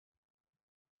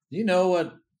Do you know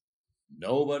what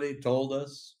nobody told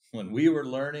us when we were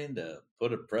learning to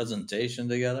put a presentation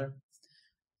together?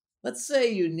 Let's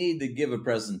say you need to give a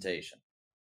presentation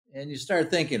and you start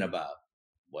thinking about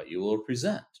what you will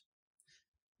present.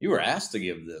 You were asked to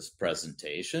give this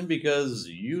presentation because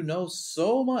you know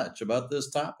so much about this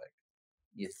topic.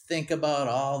 You think about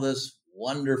all this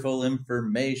wonderful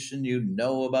information you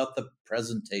know about the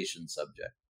presentation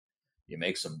subject. You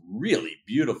make some really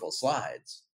beautiful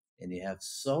slides, and you have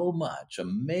so much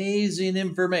amazing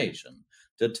information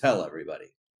to tell everybody.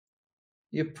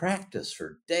 You practice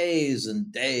for days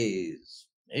and days,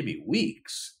 maybe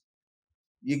weeks.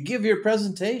 You give your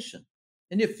presentation,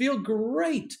 and you feel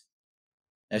great.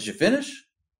 As you finish,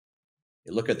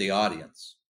 you look at the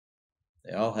audience.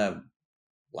 They all have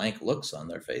blank looks on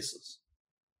their faces.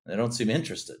 They don't seem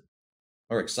interested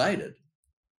or excited.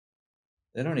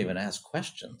 They don't even ask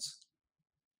questions.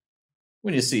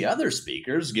 When you see other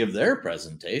speakers give their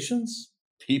presentations,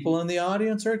 people in the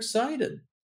audience are excited,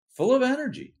 full of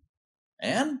energy,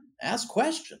 and ask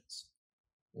questions.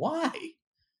 Why?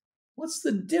 What's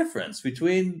the difference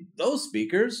between those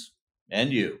speakers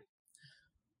and you?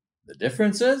 The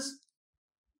difference is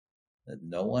that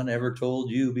no one ever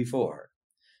told you before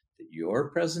that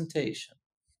your presentation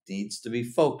needs to be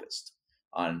focused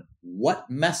on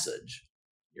what message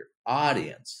your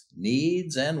audience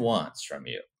needs and wants from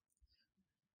you.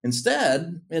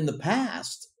 Instead, in the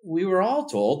past, we were all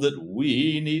told that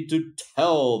we need to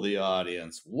tell the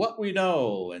audience what we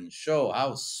know and show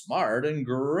how smart and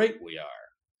great we are.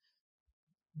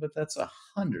 But that's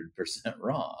 100%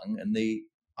 wrong and the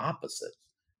opposite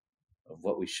of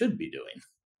what we should be doing.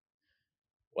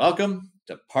 Welcome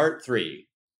to part 3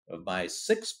 of my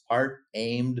 6-part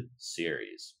AIMED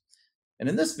series. And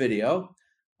in this video,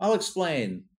 I'll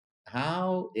explain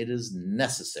how it is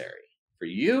necessary for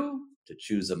you to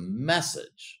choose a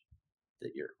message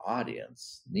that your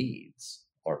audience needs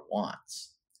or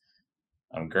wants.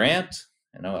 I'm Grant,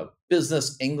 and I'm a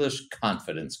business English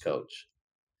confidence coach.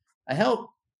 I help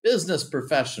business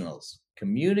professionals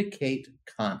communicate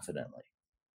confidently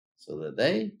so that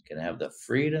they can have the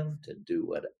freedom to do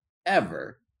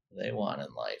whatever they want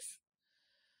in life.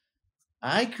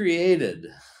 I created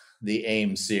the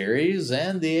AIM series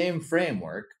and the AIM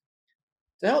framework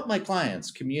to help my clients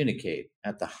communicate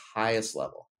at the highest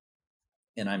level.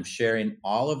 And I'm sharing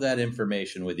all of that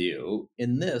information with you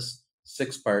in this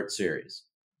 6-part series.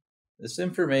 This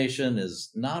information is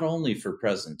not only for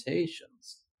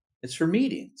presentations, it's for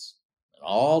meetings and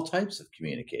all types of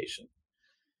communication.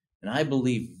 And I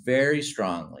believe very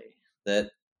strongly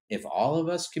that if all of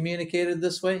us communicated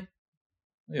this way,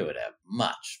 we would have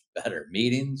much better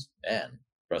meetings and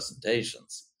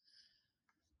presentations.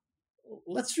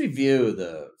 Let's review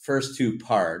the first 2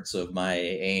 parts of my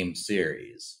AIM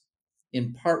series.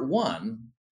 In part 1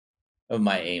 of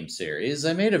my AIM series,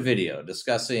 I made a video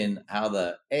discussing how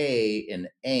the A in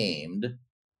AIMED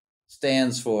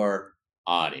stands for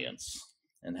audience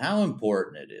and how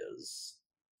important it is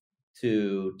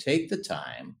to take the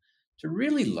time to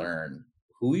really learn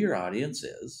who your audience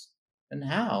is and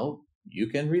how you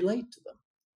can relate to them.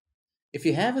 If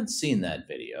you haven't seen that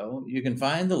video, you can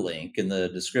find the link in the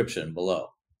description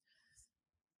below.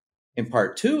 In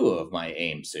part 2 of my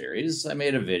AIM series, I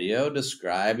made a video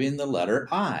describing the letter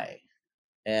I,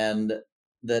 and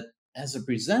that as a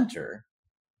presenter,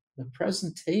 the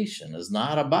presentation is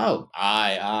not about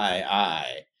I.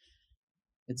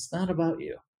 It's not about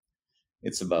you.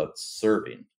 It's about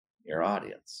serving your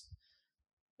audience.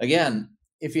 Again,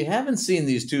 if you haven't seen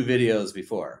these 2 videos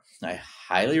before, I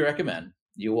highly recommend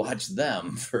you watch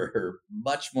them for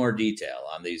much more detail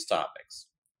on these topics.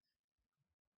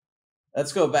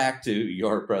 Let's go back to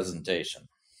your presentation.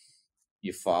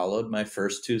 You followed my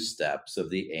first 2 steps of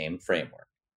the AIM framework,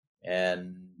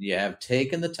 and you have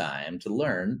taken the time to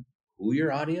learn who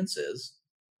your audience is,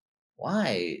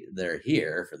 why they're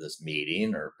here for this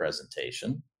meeting or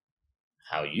presentation,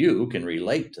 how you can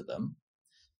relate to them,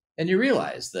 and you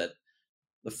realize that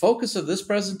the focus of this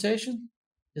presentation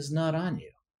is not on you,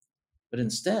 but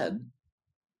instead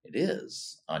it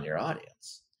is on your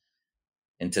audience.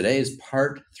 In today's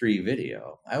part 3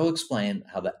 video, I will explain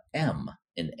how the M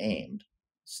in AIMED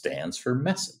stands for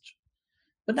message,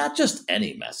 but not just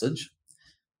any message.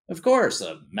 Of course,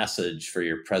 a message for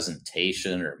your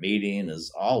presentation or meeting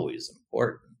is always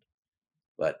important,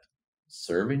 but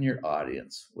serving your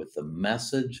audience with the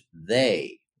message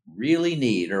they really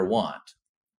need or want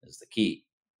is the key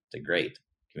to great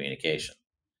communication.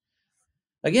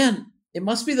 Again, it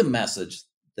must be the message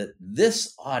that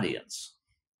this audience,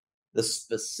 the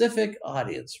specific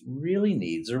audience, really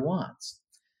needs or wants.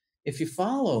 If you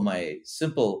follow my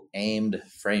simple AIMED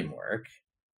framework,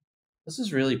 This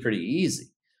is really pretty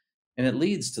easy, and it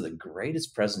leads to the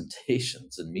greatest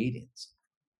presentations and meetings.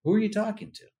 Who are you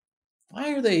talking to?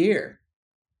 Why are they here?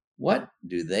 What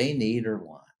do they need or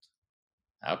want?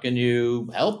 How can you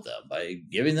help them by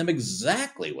giving them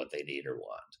exactly what they need or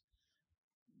want?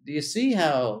 Do you see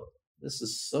how this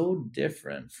is so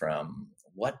different from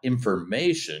what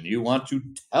information you want to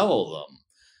tell them?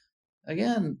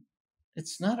 Again,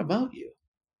 it's not about you.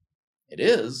 It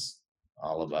is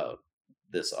all about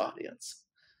this audience.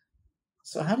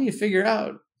 So, how do you figure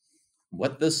out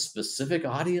what this specific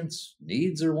audience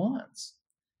needs or wants?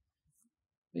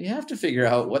 You have to figure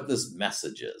out what this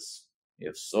message is. You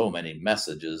have so many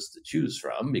messages to choose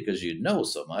from because you know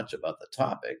so much about the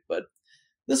topic, but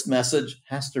this message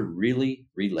has to really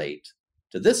relate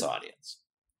to this audience.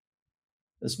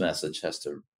 This message has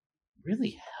to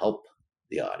really help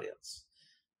the audience.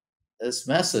 This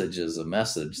message is a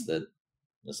message that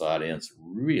this audience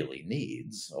really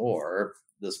needs, or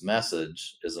this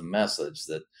message is a message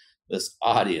that this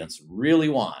audience really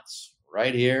wants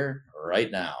right here, right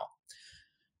now.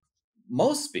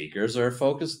 Most speakers are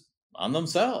focused on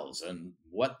themselves and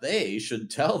what they should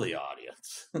tell the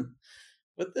audience.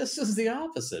 But this is the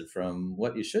opposite from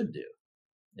what you should do.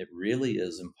 It really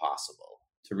is impossible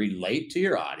to relate to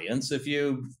your audience if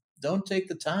you don't take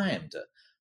the time to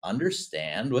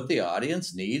understand what the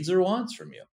audience needs or wants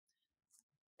from you.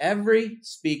 Every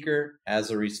speaker has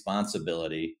a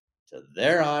responsibility to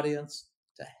their audience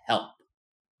to help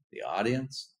the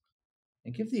audience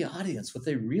and give the audience what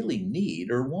they really need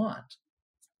or want.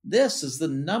 This is the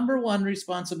number one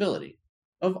responsibility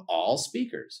of all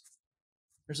speakers.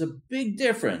 There's a big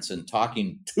difference in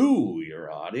talking to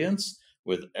your audience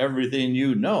with everything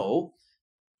you know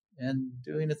and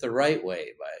doing it the right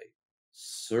way by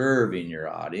serving your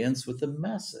audience with the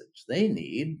message they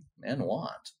need and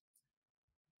want.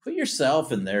 Put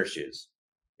yourself in their shoes.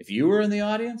 If you were in the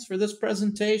audience for this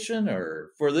presentation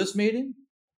or for this meeting,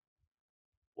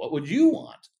 what would you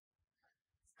want?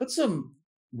 Put some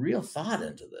real thought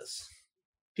into this.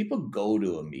 People go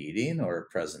to a meeting or a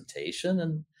presentation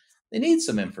and they need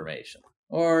some information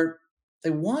or they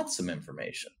want some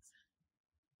information.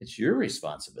 It's your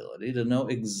responsibility to know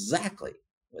exactly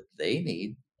what they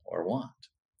need or want.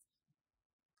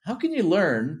 How can you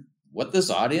learn what this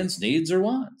audience needs or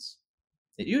wants?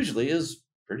 It usually is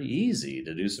pretty easy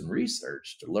to do some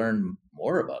research to learn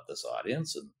more about this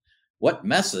audience and what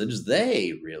message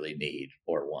they really need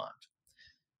or want.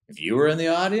 If you were in the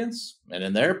audience and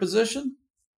in their position,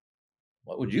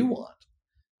 what would you want?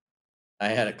 I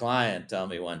had a client tell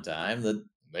me one time that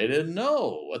they didn't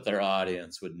know what their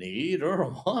audience would need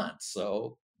or want.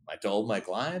 So I told my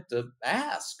client to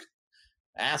ask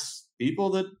people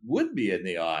that would be in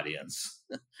the audience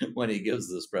when he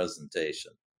gives this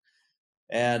presentation.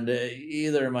 And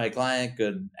either my client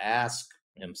could ask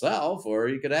himself or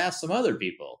he could ask some other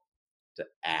people to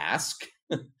ask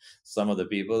some of the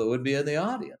people that would be in the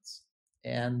audience.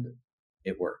 And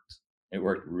it worked. It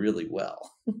worked really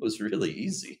well. It was really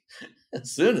easy.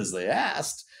 As soon as they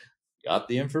asked, got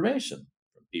the information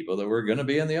from people that were going to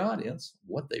be in the audience,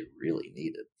 what they really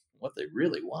needed, what they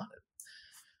really wanted.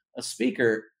 A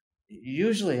speaker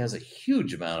usually has a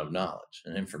huge amount of knowledge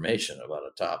and information about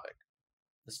a topic.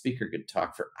 The speaker could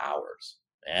talk for hours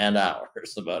and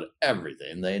hours about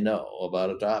everything they know about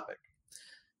a topic.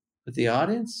 But the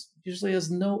audience usually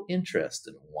has no interest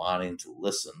in wanting to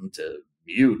listen to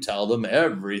you tell them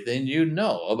everything you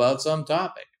know about some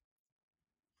topic.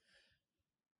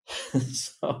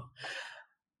 So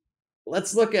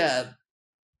let's look at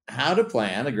how to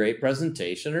plan a great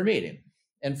presentation or meeting.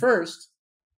 And first,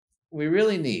 we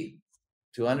really need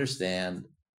to understand,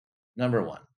 number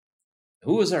one,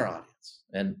 who is our audience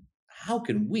and how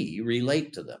can we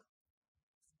relate to them?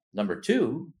 Number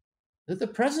two, that the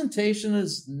presentation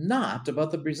is not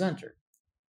about the presenter.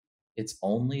 It's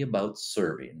only about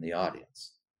serving the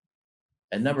audience.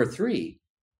 And number three,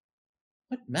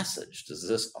 what message does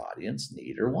this audience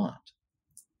need or want?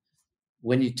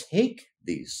 When you take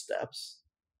these steps,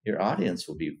 your audience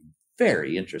will be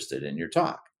very interested in your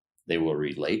talk. They will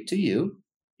relate to you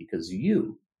because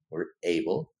you were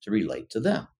able to relate to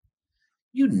them.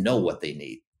 You know what they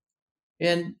need.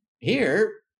 And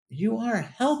here you are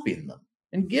helping them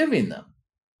and giving them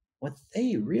what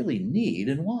they really need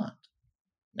and want.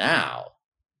 Now,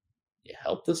 you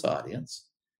help this audience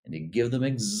and you give them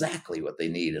exactly what they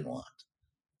need and want.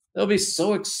 They'll be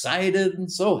so excited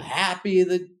and so happy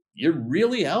that you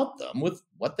really helped them with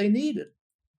what they needed.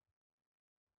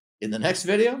 In the next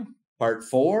video, part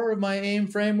 4 of my AIM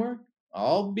framework,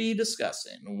 I'll be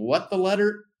discussing what the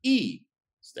letter E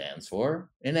stands for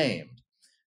in AIM.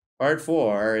 Part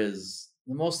 4 is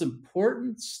the most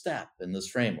important step in this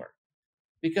framework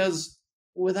because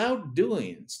without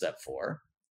doing step 4,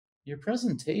 your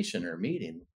presentation or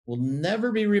meeting will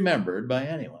never be remembered by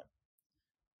anyone.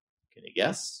 Can you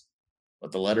guess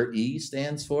what the letter E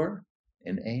stands for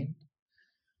in AIM?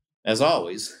 As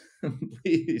always,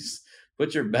 please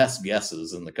put your best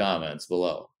guesses in the comments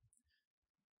below.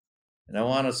 And I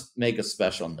want to make a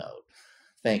special note.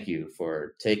 Thank you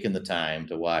for taking the time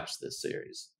to watch this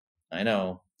series. I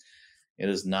know it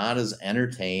is not as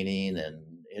entertaining and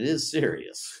it is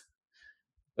serious,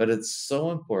 but it's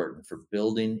so important for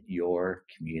building your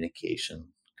communication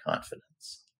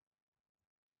confidence.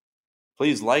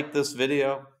 Please like this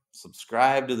video,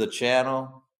 subscribe to the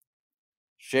channel,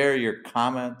 share your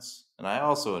comments, and I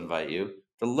also invite you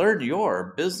to learn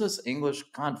your Business English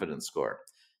Confidence Score.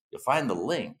 You'll find the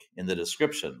link in the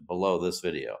description below this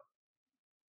video.